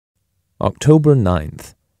October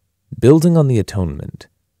 9th. Building on the Atonement.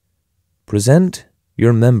 Present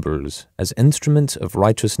your members as instruments of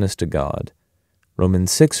righteousness to God.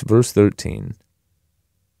 Romans 6, verse 13.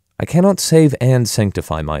 I cannot save and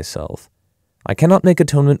sanctify myself. I cannot make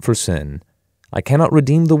atonement for sin. I cannot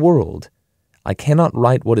redeem the world. I cannot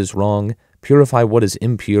right what is wrong, purify what is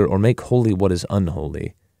impure, or make holy what is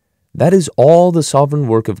unholy. That is all the sovereign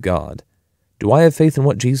work of God. Do I have faith in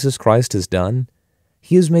what Jesus Christ has done?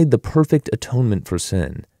 He has made the perfect atonement for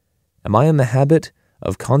sin. Am I in the habit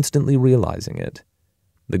of constantly realizing it?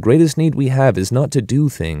 The greatest need we have is not to do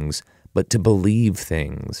things, but to believe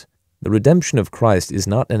things. The redemption of Christ is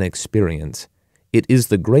not an experience. It is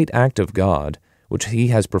the great act of God, which He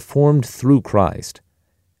has performed through Christ,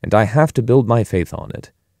 and I have to build my faith on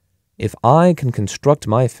it. If I can construct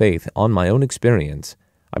my faith on my own experience,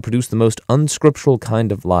 I produce the most unscriptural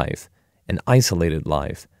kind of life, an isolated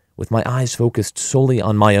life, with my eyes focused solely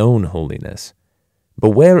on my own holiness.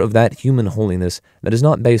 Beware of that human holiness that is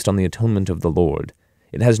not based on the atonement of the Lord.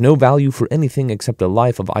 It has no value for anything except a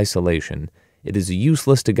life of isolation. It is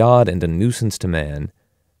useless to God and a nuisance to man.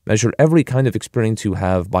 Measure every kind of experience you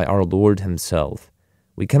have by our Lord Himself.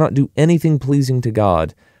 We cannot do anything pleasing to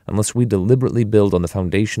God unless we deliberately build on the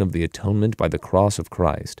foundation of the atonement by the cross of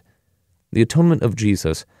Christ. The atonement of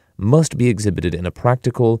Jesus must be exhibited in a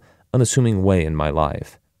practical, unassuming way in my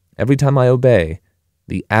life. Every time I obey,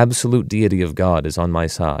 the absolute deity of God is on my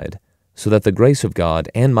side, so that the grace of God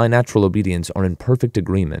and my natural obedience are in perfect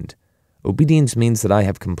agreement. Obedience means that I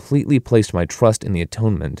have completely placed my trust in the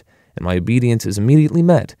atonement, and my obedience is immediately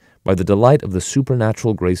met by the delight of the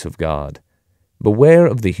supernatural grace of God. Beware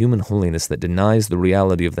of the human holiness that denies the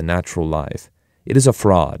reality of the natural life. It is a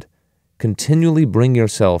fraud. Continually bring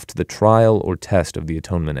yourself to the trial or test of the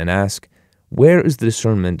atonement and ask, where is the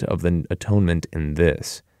discernment of the atonement in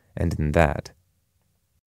this and in that?